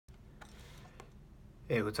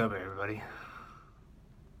Hey, what's up, everybody?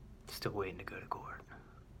 Still waiting to go to court.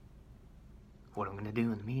 What I'm gonna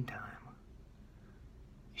do in the meantime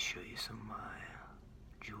is show you some of my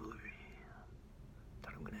jewelry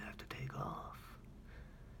that I'm gonna have to take off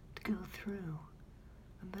to go through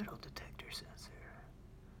a metal detector sensor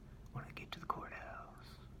when I get to the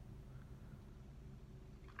courthouse.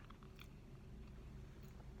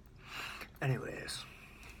 Anyways,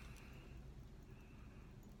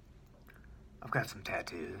 I've got some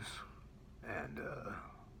tattoos, and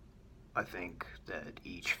I think that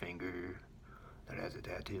each finger that has a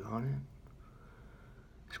tattoo on it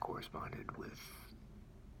is corresponded with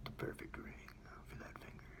the perfect ring for that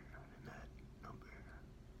finger and that number.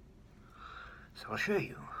 So I'll show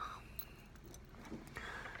you.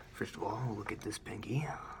 First of all, look at this pinky.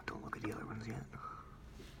 Don't look at the other ones yet.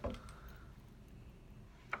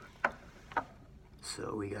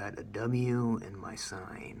 So we got a W in my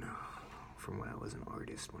sign from when I was an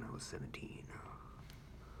artist when I was 17.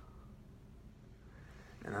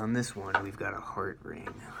 And on this one, we've got a heart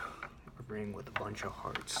ring. A ring with a bunch of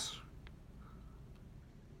hearts.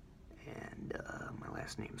 And my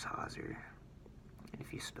last name's Hauser. And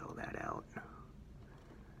if you spell that out,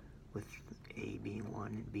 with A being 1,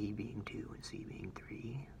 and B being 2, and C being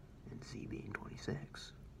 3, and Z being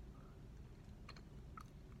 26,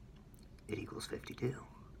 it equals 52.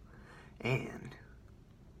 And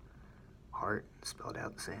heart spelled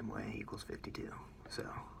out the same way equals 52. So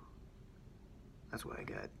that's why I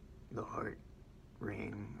got the heart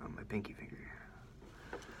ring on my pinky finger.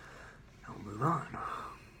 Now we'll move on.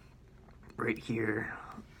 Right here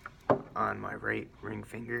on my right ring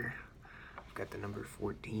finger, I've got the number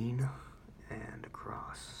 14 and a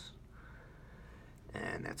cross.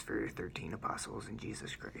 And that's for 13 apostles in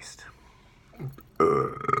Jesus Christ.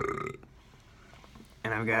 And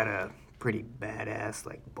I've got a pretty badass,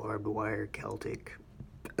 like, barbed wire Celtic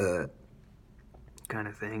kind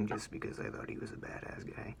of thing, just because I thought he was a badass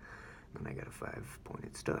guy. And I got a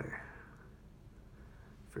 5-pointed star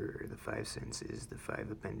for the 5 senses, the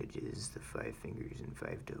 5 appendages, the 5 fingers and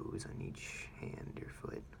 5 toes on each hand or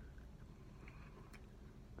foot.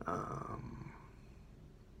 A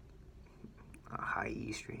high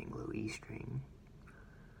E string, low E string,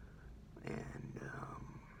 and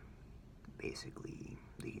basically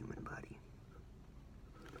the human body.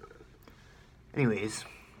 Anyways,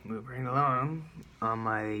 moving along, on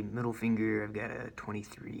my middle finger I've got a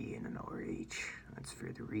 23 and an RH. That's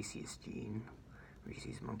for the Rhesus gene,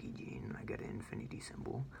 Rhesus monkey gene. I got an infinity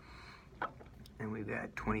symbol. And we've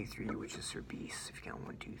got 23, which is for peace. If you count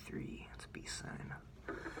 1, 2, 3, it's a peace sign.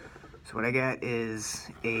 So what I got is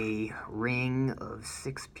a ring of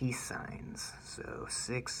 6 peace signs. So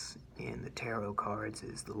 6 in the tarot cards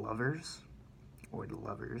is the lovers, or the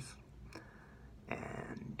lovers,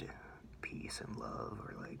 and peace and love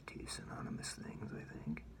are like 2 synonymous things, I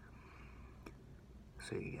think.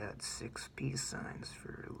 So you got 6 peace signs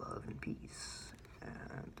for love and peace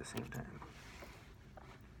at the same time.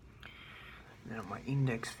 Then on my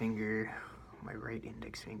index finger, my right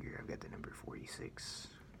index finger, I've got the number 46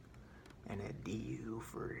 and a DU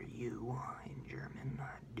for you in German,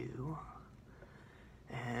 du.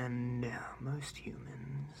 And most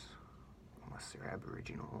humans, unless they're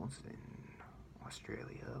aboriginals in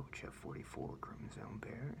Australia, which have 44 chromosome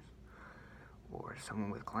pairs, or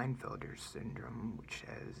someone with Klinefelter's syndrome, which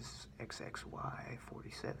has XXY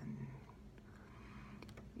 47,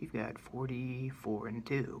 you've got 44 and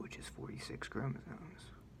 2, which is 46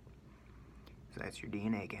 chromosomes. So that's your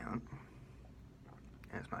DNA count.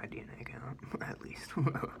 That's my DNA count, at least. I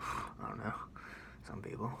don't know, some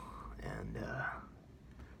people. And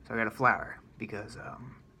so I got a flower, because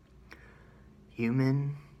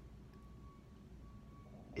human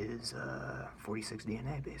is 46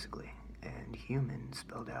 DNA, basically. And human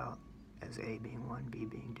spelled out as A being 1, B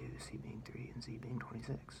being 2, C being 3, and Z being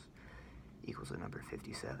 26 equals the number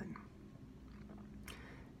 57.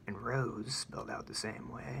 And rose spelled out the same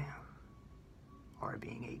way. R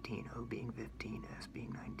being 18, O being 15, S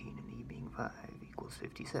being 19, and E being 5 equals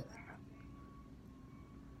 57.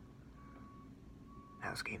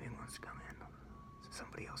 Housekeeping wants to come in. It's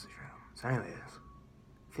somebody else's room. So anyways,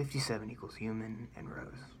 57 equals human and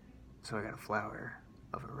rose. So I got a flower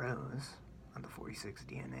of a rose on the 46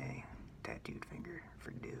 DNA tattooed finger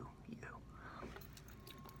for do, you.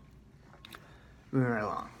 Moving right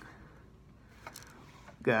along.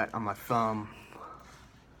 Got on my thumb,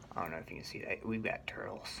 I don't know if you can see that, we've got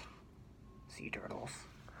turtles, sea turtles,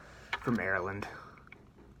 from Maryland,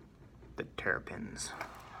 the terrapins,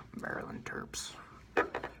 Maryland terps.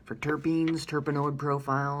 For terpenes, terpenoid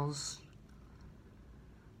profiles,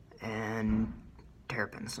 and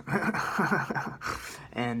terrapins.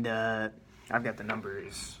 And I've got the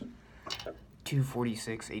numbers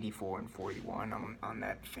 246, 84, and 41 on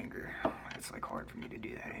that finger. It's like hard for me to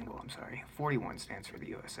do that angle, I'm sorry. 41 stands for the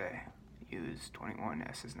USA. U is 21,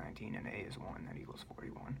 S is 19, and A is 1. That equals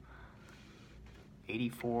 41.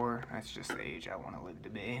 84, that's just the age I want to live to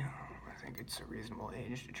be. I think it's a reasonable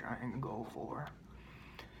age to try and go for.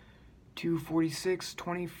 246,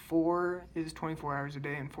 24 is 24 hours a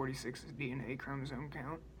day, and 46 is DNA chromosome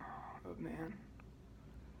count of man.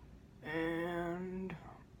 And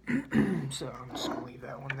so I'm just gonna leave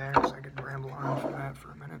that one there because I could ramble on for that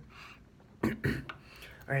for a minute.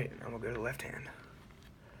 Alright, now we'll go to the left hand.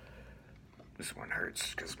 This one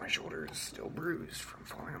hurts because my shoulder is still bruised from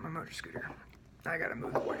falling on my motor scooter. I gotta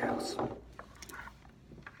move the White House.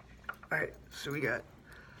 Alright, so we got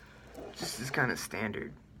just this kind of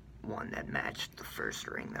standard one that matched the first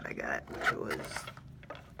ring that I got, which was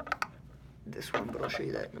this one, but I'll show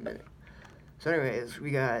you that in a minute. So anyways,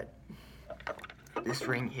 we got this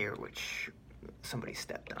ring here, which somebody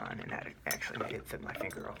stepped on, and that actually made it fit my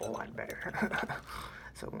finger a whole lot better.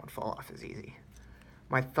 So it won't fall off as easy.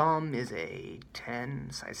 My thumb is a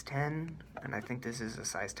 10, size 10, and I think this is a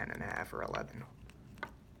size 10.5 or 11.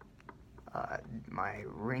 My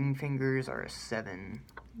ring fingers are a 7,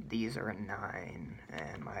 these are a 9,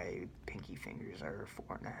 and my pinky fingers are a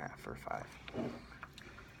 4.5 or 5.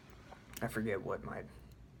 I forget what my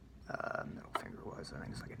middle finger was. I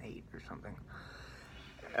think it's like an 8 or something.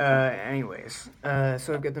 Anyways,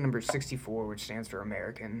 so I've got the number 64, which stands for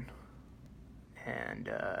American, and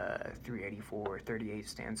 384, 38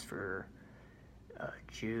 stands for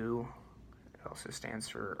Jew. It also stands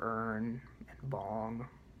for Urn and Bong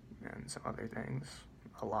and some other things.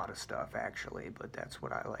 A lot of stuff, actually, but that's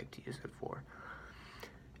what I like to use it for.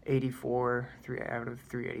 84, 3 out of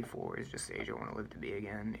 384 is just the age I want to live to be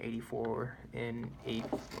again. 84 and 8,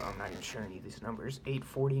 well, I'm not even sure any of these numbers.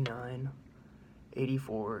 849,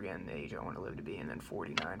 84, again, the age I want to live to be, and then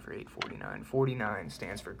 49 for 849. 49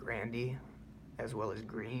 stands for Grandy, as well as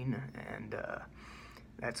Green, and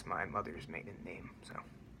that's my mother's maiden name, so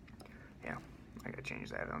yeah, I gotta change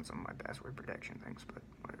that on some of my password protection things, but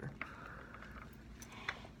whatever.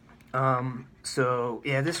 So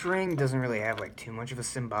yeah, this ring doesn't really have like too much of a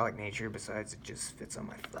symbolic nature besides it just fits on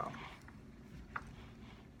my thumb.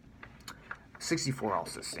 64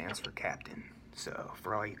 also stands for Captain, so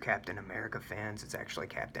for all you Captain America fans, it's actually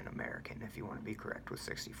Captain American if you want to be correct with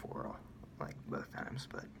 64 like both times,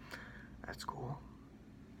 but that's cool.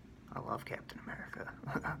 I love Captain America.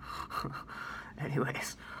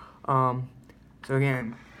 Anyways, so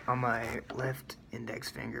again, on my left index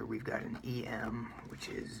finger, we've got an EM, which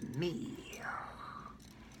is me.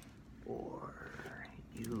 Or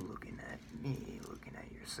you looking at me, looking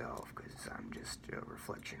at yourself, because I'm just a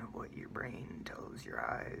reflection of what your brain tells your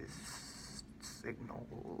eyes,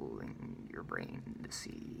 signaling your brain to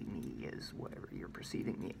see me as whatever you're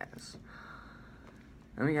perceiving me as.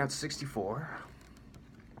 Then we got 64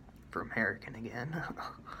 for American again,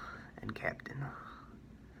 and Captain.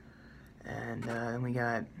 And then we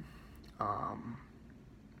got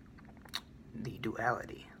the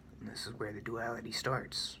duality. And this is where the duality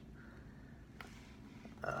starts.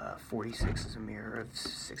 46 is a mirror of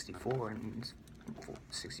 64, and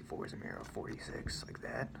 64 is a mirror of 46, like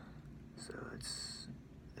that. So it's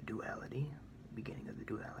the duality, beginning of the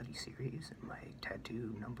duality series, and my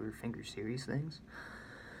tattoo number finger series things.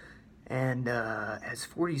 And as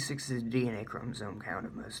 46 is the DNA chromosome count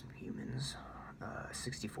of most humans,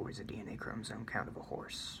 64 is a DNA chromosome count of a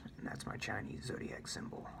horse, and that's my Chinese zodiac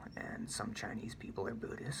symbol. And some Chinese people are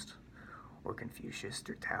Buddhist, or Confucius,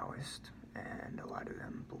 or Taoist, and a lot of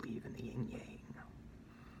them believe in the yin-yang.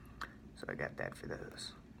 So I got that for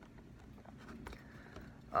those.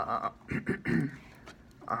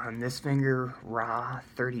 On this finger, Ra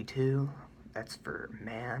 32, that's for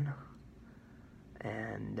man.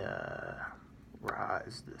 And Ra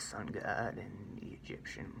is the sun god in the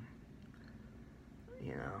Egyptian,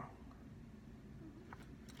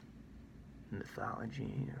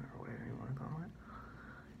 mythology, or whatever you want to call it.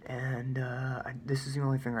 And this is the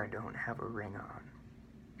only finger I don't have a ring on.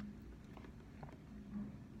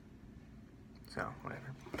 So,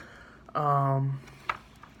 whatever.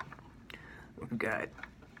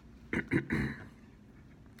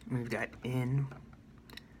 We've got in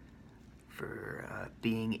for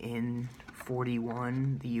being in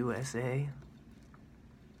 41, the USA.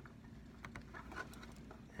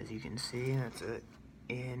 As you can see, that's a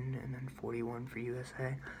in, and then 41 for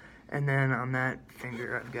USA. And then on that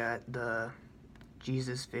finger, I've got the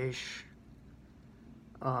Jesus fish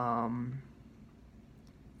for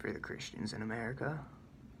the Christians in America.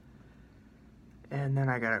 And then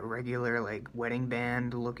I got a regular, like, wedding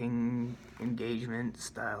band looking engagement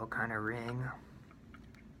style kind of ring.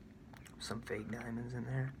 Some fake diamonds in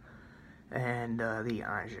there. And the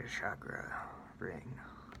Aja Chakra ring.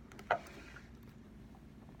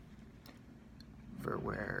 For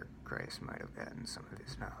where Christ might have gotten some of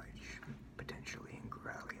his knowledge, potentially in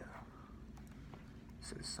Gralia.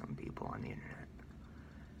 Says some people on the internet.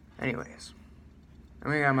 Anyways,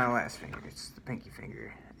 then we got my last finger. It's the pinky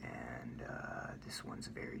finger. And this one's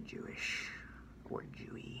very Jewish, or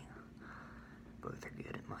Jewy. Both are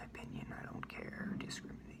good in my opinion. I don't care or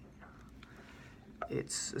discriminate.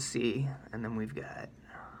 It's a C, and then we've got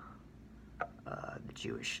the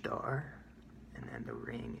Jewish star, and then the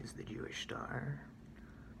ring is the Jewish star.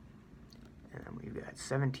 And then we've got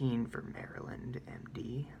 17 for Maryland,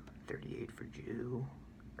 MD, 38 for Jew,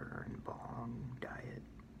 Earn, Bong, Diet,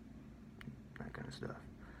 that kind of stuff.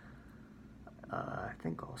 I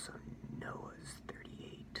think also Noah's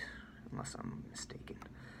 38, unless I'm mistaken.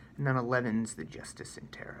 And then 11's the Justice in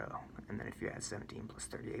Tarot. And then if you add 17 plus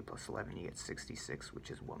 38 plus 11, you get 66, which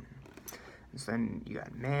is woman. And so then you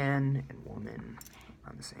got man and woman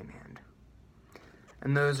on the same hand.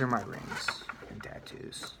 And those are my rings and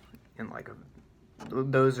tattoos. And like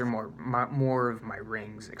those are more of my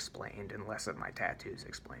rings explained and less of my tattoos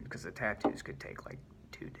explained, because the tattoos could take like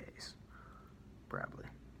 2 days, probably.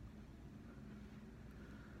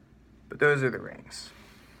 But those are the rings.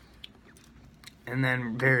 And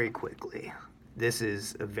then very quickly, this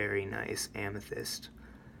is a very nice amethyst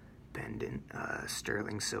pendant,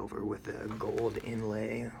 sterling silver with a gold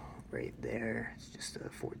inlay right there. It's just a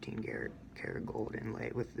 14 karat gold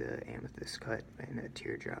inlay with the amethyst cut in a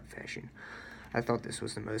teardrop fashion. I thought this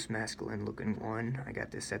was the most masculine looking one. I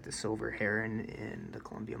got this at the Silver Heron in the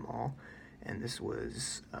Columbia Mall, and this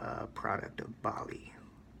was a product of Bali.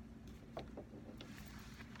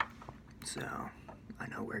 So I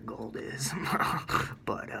know where gold is,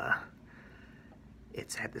 but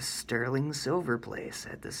it's at the sterling silver place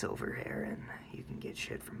at the Silver Heron. You can get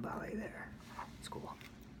shit from Bali there. It's cool.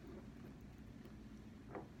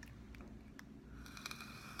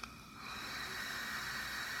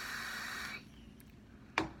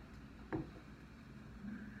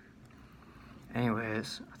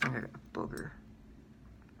 Anyways, I think I got a booger.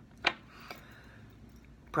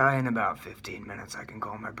 Probably in about 15 minutes I can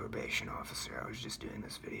call my probation officer. I was just doing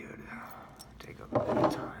this video to take up a bit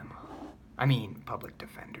of time. I mean, public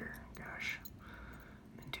defender. Gosh,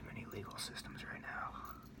 I'm in too many legal systems right now.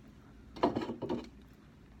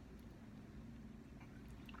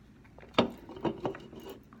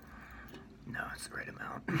 No, it's the right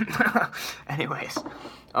amount. Anyways,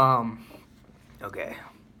 okay,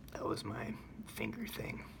 that was my finger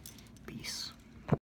thing. Peace.